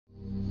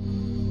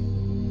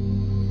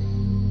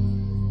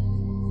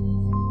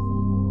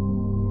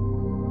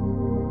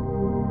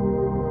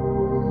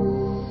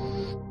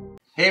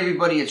Hey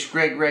everybody, it's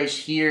Greg Rice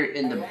here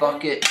in the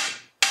Bucket,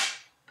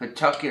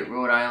 Pawtucket,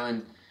 Rhode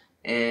Island.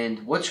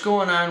 And what's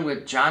going on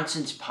with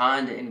Johnson's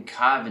Pond in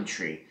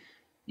Coventry?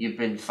 You've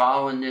been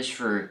following this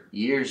for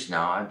years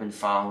now. I've been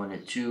following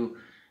it too.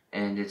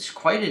 And it's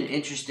quite an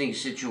interesting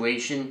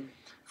situation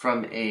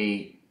from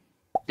a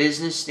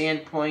business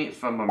standpoint,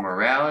 from a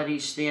morality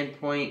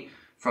standpoint,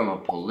 from a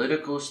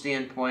political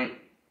standpoint.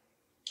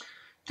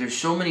 There's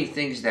so many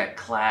things that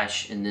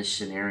clash in this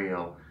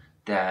scenario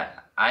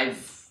that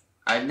I've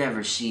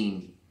never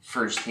seen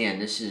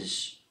firsthand. This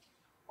is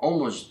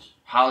almost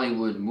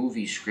Hollywood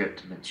movie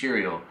script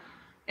material.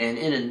 And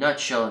in a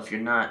nutshell, if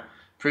you're not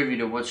privy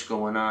to what's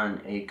going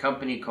on, a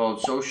company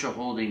called Social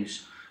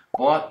Holdings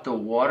bought the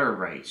water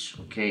rights,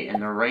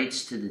 and the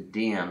rights to the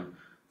dam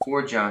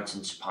for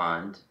Johnson's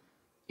Pond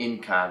in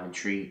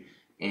Coventry.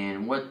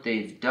 And what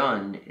they've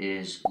done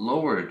is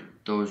lowered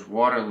those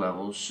water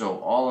levels, so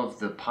all of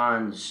the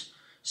pond's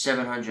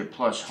 700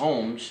 plus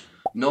homes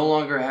no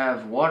longer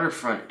have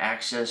waterfront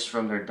access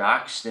from their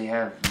docks. They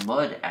have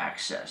mud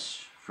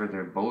access for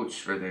their boats,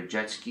 for their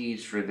jet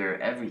skis, for their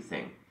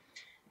everything.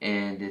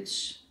 And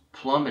it's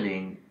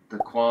plummeting the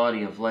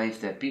quality of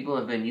life that people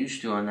have been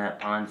used to on that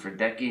pond for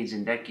decades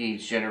and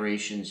decades,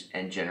 generations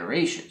and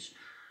generations.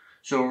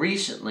 So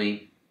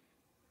recently,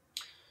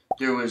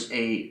 there was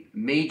a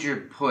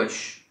major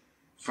push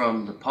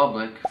from the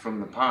public,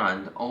 from the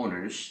pond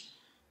owners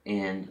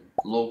and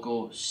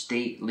local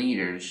state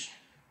leaders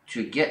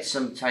to get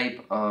some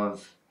type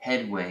of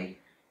headway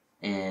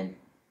and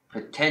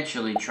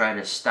potentially try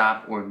to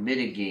stop or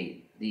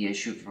mitigate the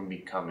issue from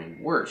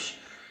becoming worse.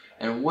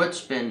 And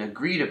what's been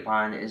agreed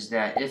upon is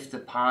that if the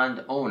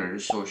pond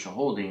owners, Social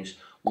Holdings,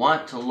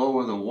 want to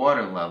lower the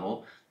water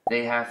level,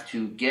 they have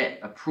to get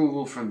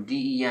approval from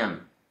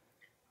DEM,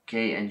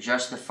 and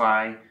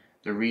justify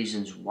the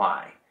reasons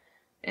why.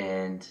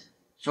 And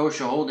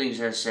Social Holdings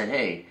has said,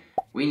 hey,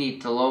 we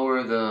need to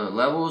lower the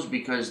levels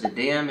because the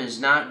dam is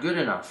not good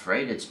enough,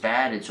 right? It's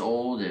bad, it's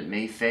old, it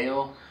may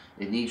fail,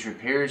 it needs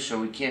repairs, so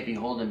we can't be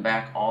holding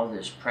back all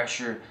this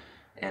pressure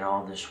and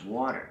all this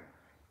water.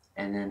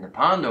 And then the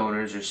pond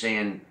owners are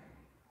saying,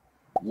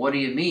 what do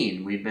you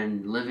mean? We've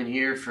been living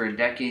here for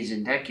decades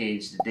and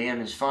decades, the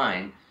dam is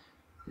fine,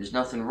 there's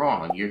nothing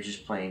wrong, you're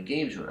just playing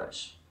games with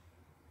us.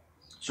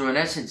 So in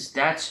essence,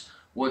 that's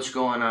what's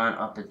going on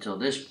up until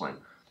this point.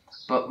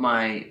 But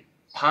my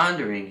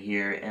pondering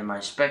here and my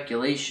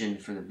speculation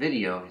for the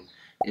video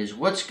is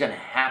what's going to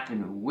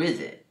happen with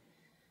it.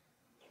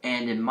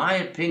 And in my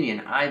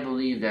opinion, I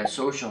believe that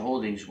Social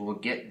Holdings will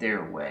get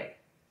their way.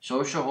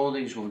 Social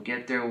Holdings will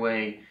get their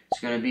way.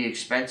 It's going to be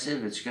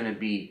expensive. It's going to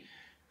be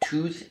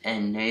tooth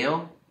and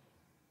nail.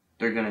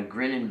 They're going to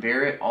grin and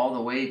bear it all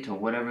the way to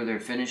whatever their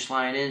finish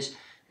line is.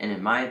 And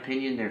in my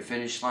opinion, their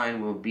finish line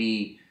will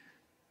be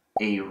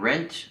a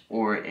rent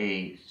or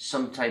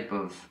some type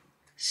of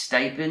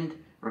stipend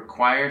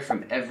required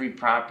from every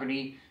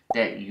property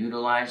that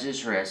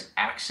utilizes or has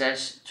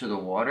access to the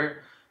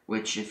water,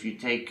 which if you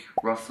take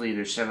roughly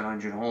their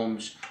 700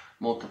 homes,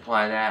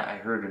 multiply that, I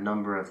heard a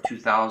number of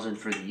 2,000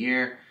 for the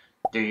year,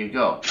 there you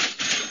go.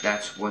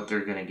 That's what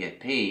they're going to get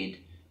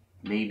paid,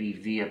 maybe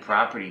via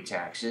property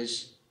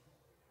taxes,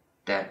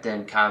 that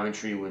then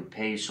Coventry would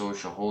pay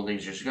Social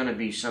Holdings. There's going to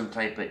be some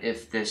type of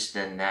if this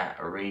then that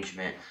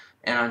arrangement.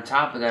 And on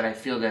top of that, I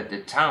feel that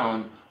the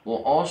town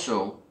will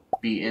also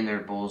be in their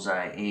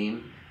bullseye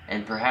aim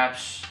and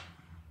perhaps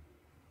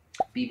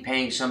be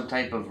paying some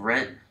type of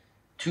rent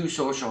to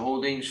Social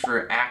Holdings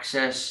for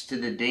access to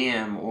the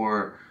dam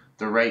or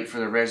the right for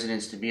the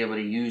residents to be able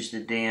to use the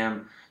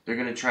dam. They're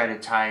going to try to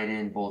tie it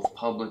in both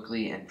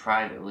publicly and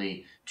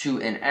privately to,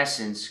 in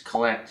essence,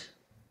 collect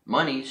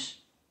monies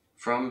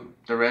from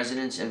the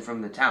residents and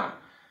from the town.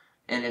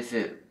 And if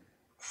it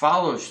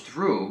follows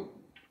through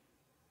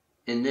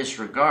in this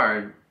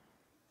regard,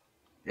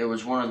 it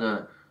was one of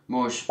the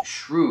most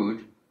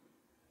shrewd,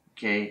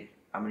 I'm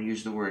going to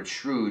use the word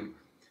shrewd,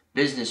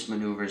 business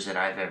maneuvers that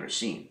I've ever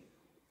seen.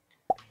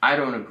 I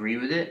don't agree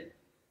with it.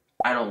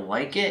 I don't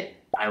like it.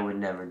 I would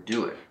never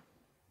do it.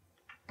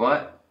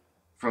 But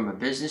from a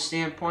business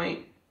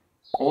standpoint,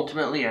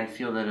 ultimately I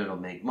feel that it'll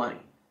make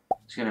money.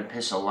 It's going to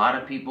piss a lot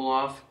of people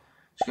off.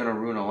 It's going to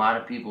ruin a lot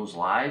of people's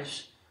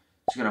lives.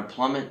 It's going to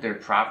plummet their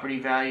property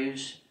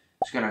values.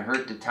 It's going to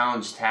hurt the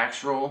town's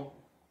tax roll.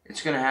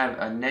 It's going to have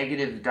a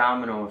negative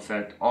domino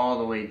effect all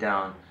the way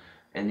down.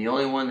 And the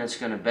only one that's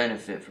going to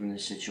benefit from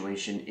this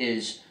situation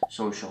is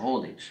Social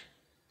Holdings.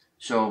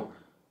 So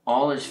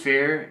all is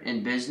fair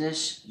in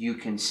business, you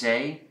can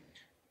say.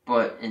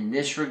 But in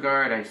this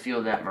regard, I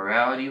feel that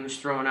morality was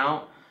thrown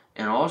out.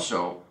 And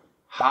also,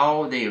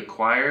 how they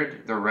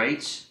acquired the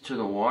rights to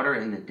the water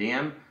in the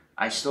dam,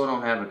 I still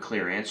don't have a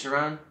clear answer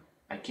on.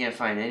 I can't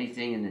find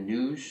anything in the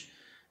news,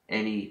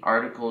 any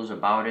articles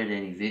about it,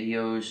 any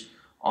videos.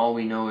 All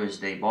we know is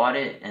they bought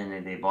it,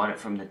 and they bought it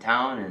from the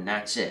town, and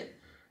that's it.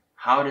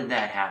 How did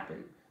that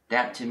happen?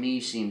 That to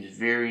me seems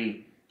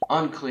very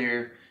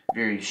unclear,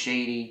 very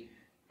shady,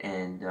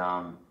 and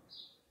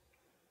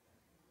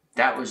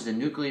that was the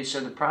nucleus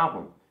of the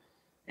problem.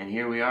 And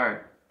here we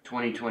are,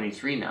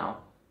 2023 now,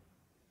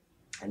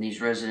 And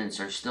these residents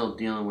are still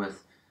dealing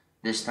with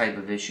this type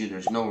of issue.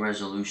 There's no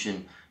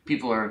resolution.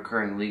 People are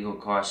incurring legal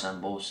costs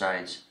on both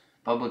sides,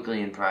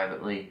 publicly and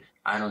privately.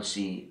 I don't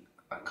see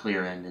a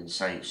clear end in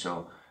sight.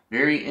 So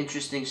very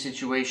interesting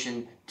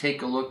situation.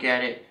 Take a look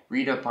at it,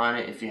 read up on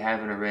it if you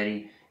haven't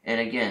already. And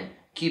again,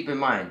 keep in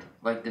mind,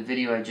 like the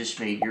video I just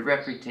made, your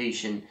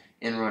reputation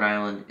in Rhode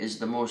Island is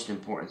the most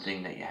important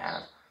thing that you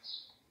have.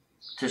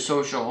 To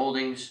social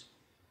holdings,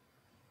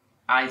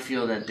 I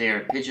feel that they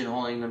are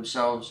pigeonholing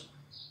themselves.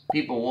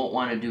 People won't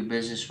want to do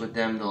business with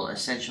them. They'll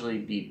essentially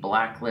be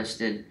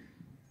blacklisted.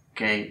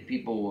 Okay,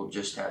 people will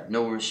just have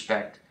no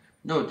respect,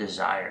 no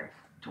desire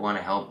to want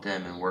to help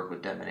them and work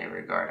with them in any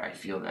regard. I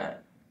feel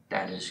that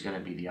that is going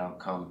to be the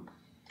outcome.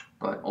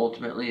 But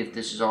ultimately, if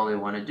this is all they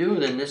want to do,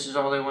 then this is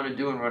all they want to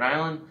do in Rhode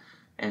Island,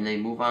 and they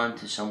move on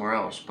to somewhere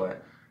else.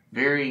 But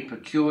very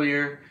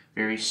peculiar,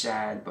 very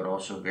sad, but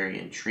also very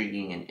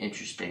intriguing and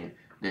interesting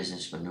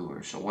business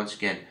maneuver. So once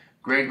again,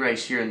 Greg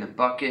Rice here in the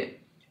bucket,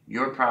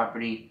 your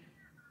property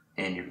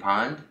and your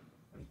pond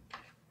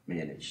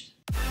managed.